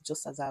twice,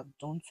 just as I've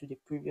done to the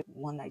previous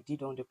one I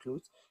did on the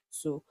clothes.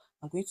 So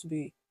I'm going to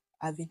be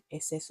having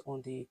excess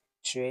on the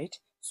thread.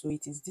 So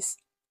it is this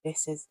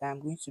excess that I'm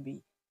going to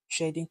be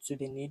threading to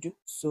the needle.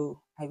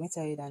 So I went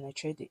ahead and I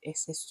thread the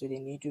excess to the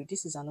needle.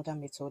 This is another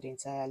method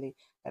entirely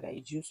that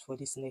I use for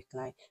this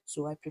neckline.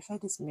 So I prefer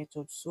this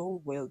method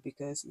so well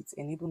because it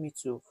enabled me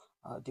to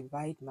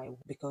divide my,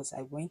 because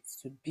I went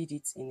to bead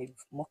it in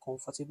a more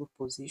comfortable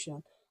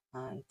position,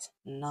 and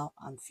now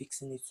I'm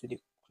fixing it to the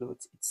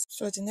clothes.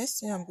 So the next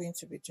thing I'm going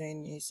to be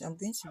doing is I'm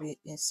going to be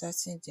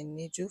inserting the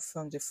needle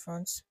from the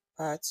front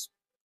part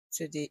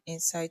to the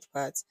inside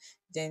part.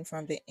 Then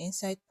from the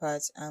inside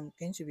part, I'm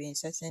going to be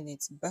inserting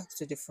it back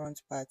to the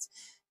front part.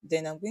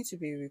 Then I'm going to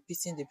be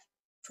repeating the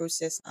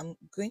process. I'm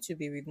going to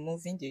be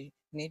removing the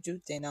needle,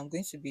 then I'm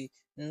going to be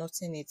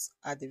knotting it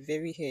at the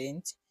very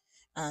end,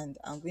 and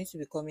I'm going to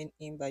be coming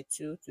in by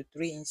 2 to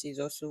 3 inches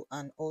also,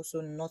 and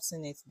also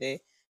knotting it there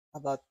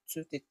about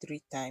 2 to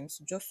 3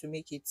 times just to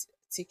make it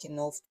thick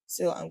enough.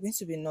 So I'm going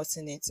to be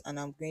knotting it, and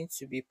I'm going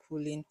to be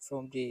pulling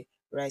from the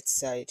right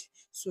side.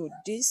 So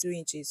this 2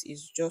 inches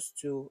is just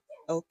to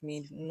help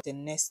me know the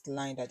next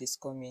line that is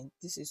coming.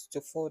 This is to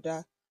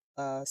further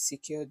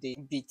secure the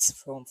beads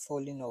from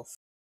falling off.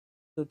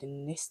 So the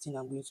next thing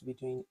I'm going to be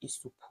doing is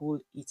to pull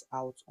it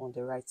out on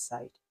the right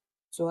side.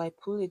 So I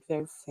pull it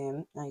very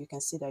firm, and you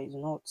can see that it's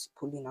not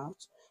pulling out.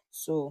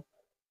 So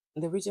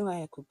the reason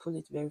why I could pull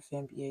it very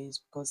firm here is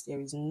because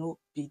there is no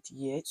bead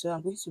yet. So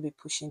I'm going to be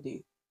pushing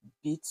the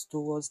beads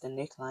towards the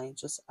neckline,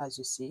 just as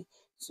you see.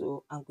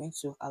 So I'm going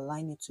to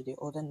align it to the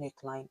other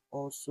neckline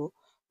also,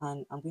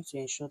 and I'm going to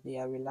ensure they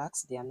are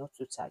relaxed, they are not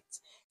too tight.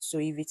 So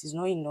if it is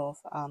not enough,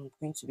 I'm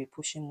going to be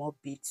pushing more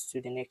beads to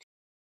the neck.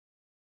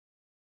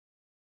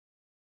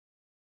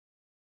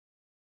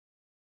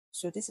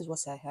 So this is what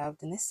I have.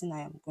 The next thing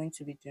I am going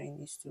to be doing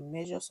is to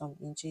measure some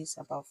inches,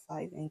 about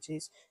 5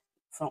 inches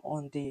from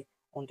on the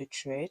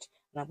thread,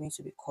 and I'm going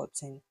to be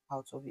cutting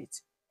out of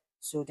it.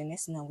 So the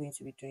next thing I'm going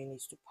to be doing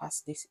is to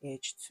pass this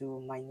edge to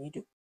my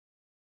needle.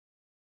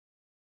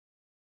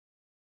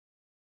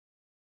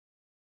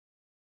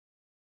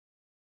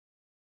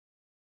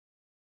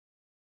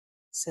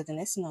 So the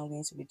next thing I'm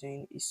going to be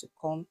doing is to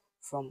come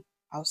from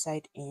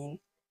outside in,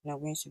 and I'm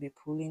going to be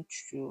pulling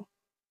through.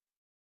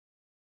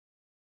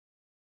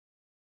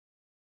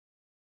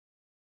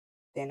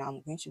 Then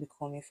I'm going to be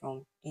coming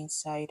from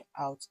inside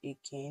out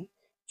again,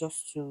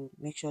 just to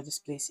make sure this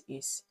place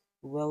is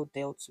well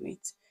dealt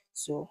with.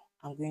 So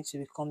I'm going to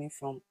be coming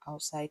from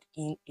outside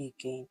in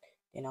again,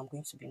 then I'm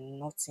going to be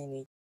knotting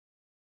it.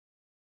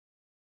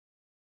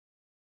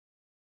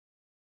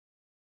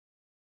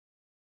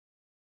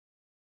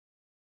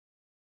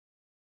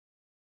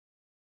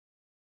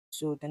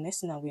 So the next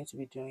thing I'm going to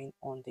be doing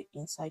on the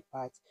inside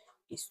part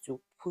is to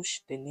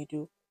push the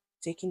needle,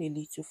 taking a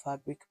little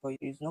fabric, but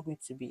it's not going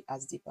to be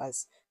as deep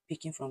as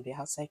picking from the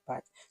outside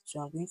part. So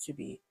I'm going to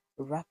be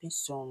wrapping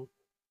some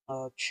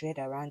thread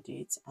around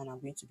it, and I'm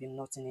going to be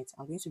knotting it.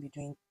 I'm going to be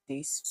doing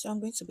this. So I'm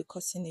going to be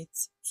cutting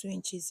it 2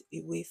 inches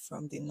away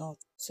from the knot.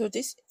 So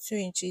this 2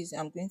 inches,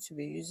 I'm going to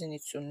be using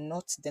it to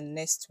knot the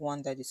next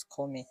one that is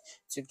coming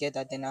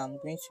together. Then I'm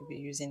going to be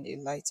using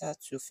a lighter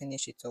to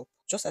finish it up,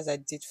 just as I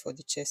did for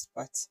the chest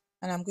part.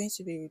 And I'm going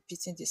to be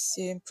repeating the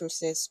same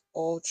process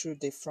all through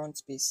the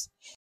front piece.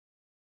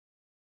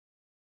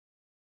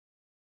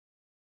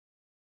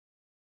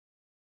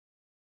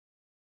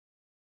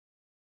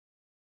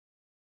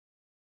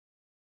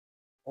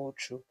 All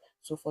through.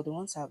 So for the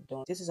ones I've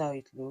done, this is how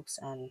it looks,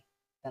 and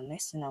the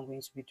next thing I'm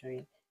going to be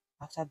doing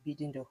after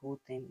beading the whole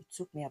thing, it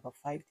took me about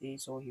 5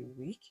 days or a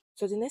week.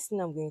 So the next thing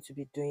I'm going to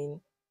be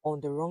doing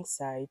on the wrong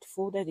side,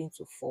 folded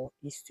into four,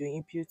 is to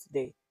impute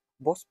the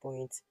bust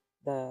point,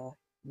 the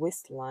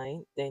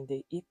waistline, then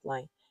the hip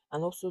line,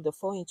 and also the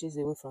 4 inches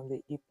away from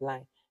the hip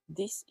line.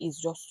 This is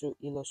just to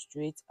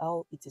illustrate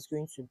how it is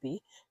going to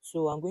be.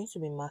 So I'm going to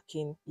be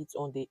marking it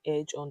on the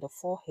edge, on the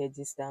four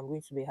edges that I'm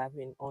going to be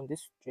having on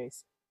this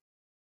dress.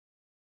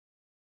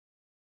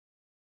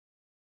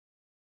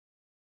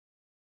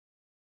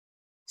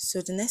 So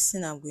the next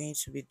thing I'm going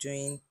to be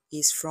doing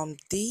is from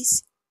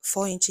these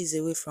 4 inches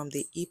away from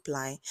the hip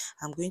line,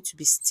 I'm going to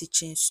be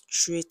stitching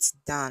straight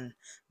down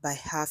by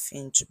half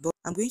inch, but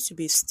I'm going to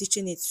be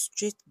stitching it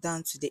straight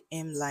down to the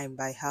hem line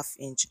by half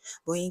inch.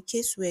 But in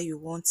case where you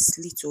want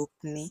slit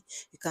opening,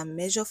 you can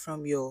measure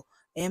from your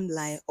hem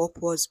line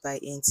upwards by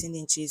 18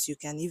 inches. You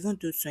can even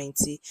do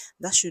 20.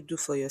 That should do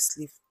for your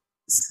sleeve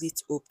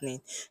slit opening.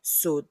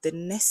 So the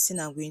next thing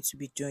I'm going to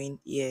be doing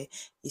here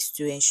is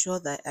to ensure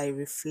that I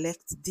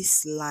reflect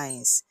these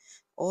lines,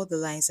 all the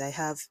lines I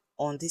have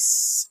on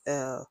this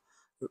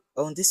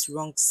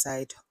wrong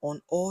side,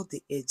 on all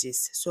the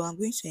edges. So I'm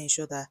going to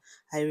ensure that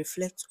I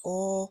reflect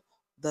all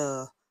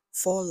the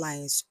four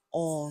lines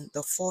on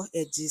the four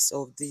edges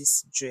of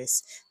this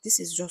dress. This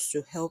is just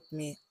to help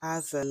me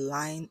have a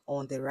line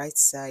on the right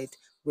side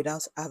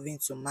without having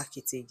to mark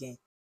it again.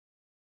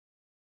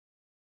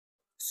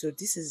 So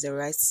this is the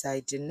right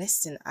side. The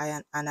next thing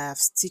I have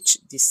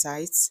stitched the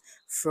sides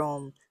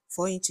from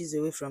 4 inches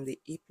away from the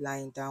hip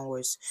line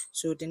downwards.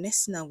 So the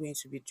next thing I'm going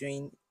to be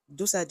doing,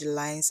 those are the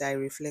lines I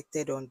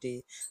reflected on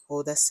the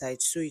other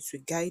side, so it will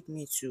guide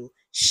me to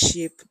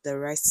shape the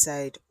right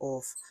side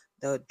of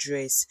the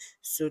dress.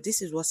 So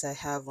this is what I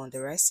have on the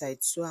right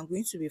side. So I'm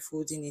going to be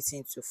folding it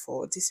into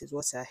four. This is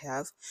what I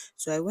have.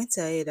 So I went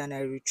ahead and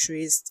I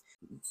retraced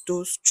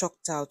those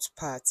chalked out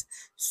parts.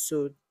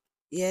 So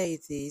here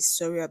it is.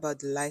 Sorry about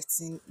the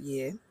lighting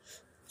here.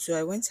 So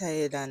I went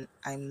ahead and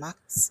I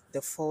marked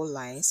the 4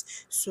 lines.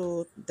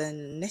 So the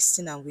next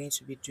thing I'm going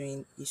to be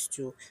doing is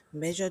to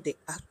measure the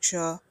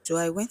actual. So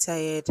I went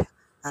ahead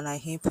and I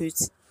input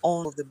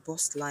on of the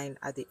bust line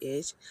at the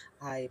edge.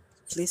 I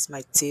place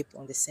my tape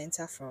on the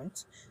center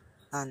front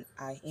and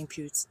I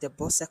input the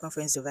bust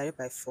circumference divided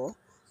by 4.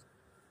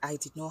 I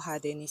did not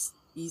add any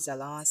ease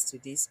allowance to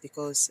this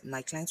because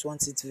my client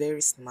wants it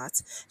very smart.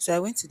 So I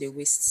went to the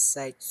waist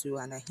side too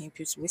and I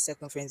input waist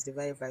circumference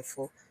divided by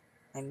 4.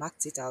 I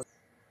marked it out.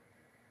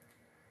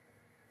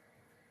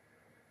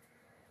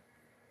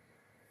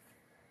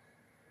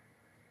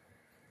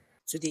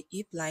 To the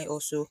hip line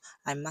also,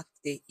 I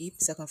marked the hip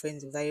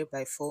circumference divided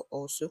by 4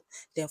 also.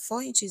 Then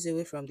 4 inches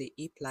away from the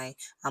hip line,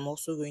 I'm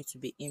also going to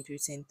be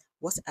imputing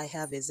what I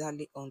have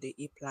exactly on the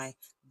hip line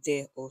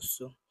there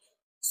also.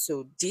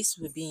 So this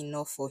will be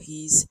enough for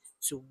his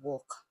to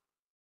walk.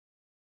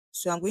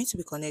 So I'm going to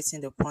be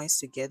connecting the points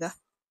together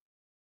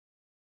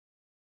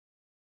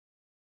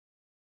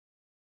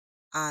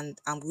and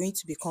I'm going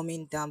to be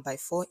coming down by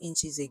 4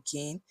 inches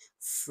again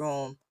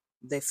from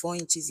the 4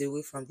 inches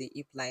away from the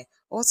hip line.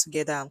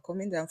 Altogether, I'm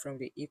coming down from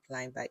the hip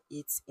line by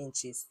 8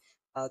 inches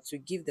to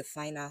give the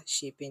final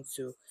shaping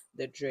to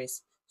the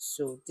dress.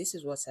 So this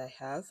is what I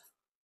have.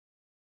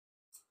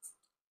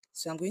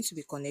 So I'm going to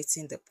be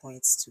connecting the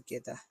points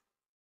together.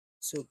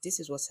 So this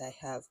is what I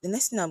have. The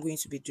next thing I'm going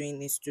to be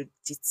doing is to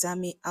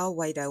determine how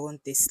wide I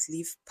want the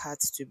sleeve part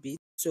to be.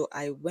 So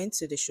I went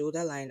to the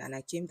shoulder line and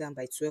I came down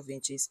by 12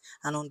 inches,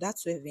 and on that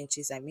 12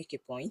 inches I make a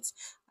point.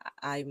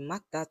 I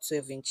mark that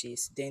 12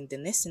 inches. Then the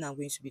next thing I'm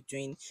going to be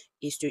doing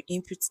is to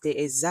input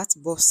the exact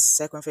bust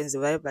circumference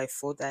divided by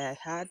 4 that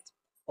I had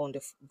on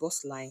the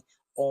bust line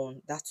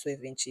on that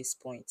 12 inches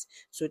point.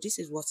 So this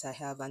is what I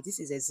have, and this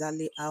is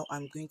exactly how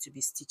I'm going to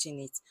be stitching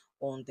it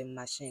on the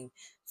machine.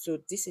 So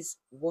this is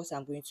what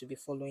I'm going to be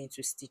following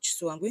to stitch.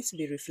 So I'm going to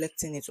be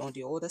reflecting it on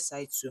the other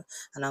side too,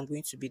 and I'm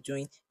going to be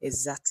doing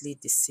exactly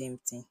the same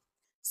thing.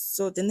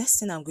 So the next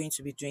thing I'm going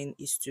to be doing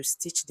is to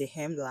stitch the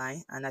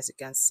hemline, and as you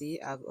can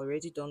see, I've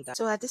already done that.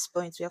 So at this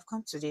point, we have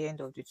come to the end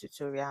of the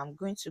tutorial. I'm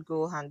going to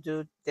go and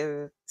do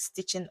the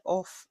stitching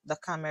off the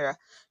camera.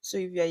 So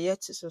if you are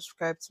yet to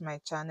subscribe to my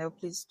channel,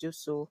 please do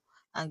so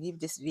and give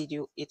this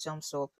video a thumbs up.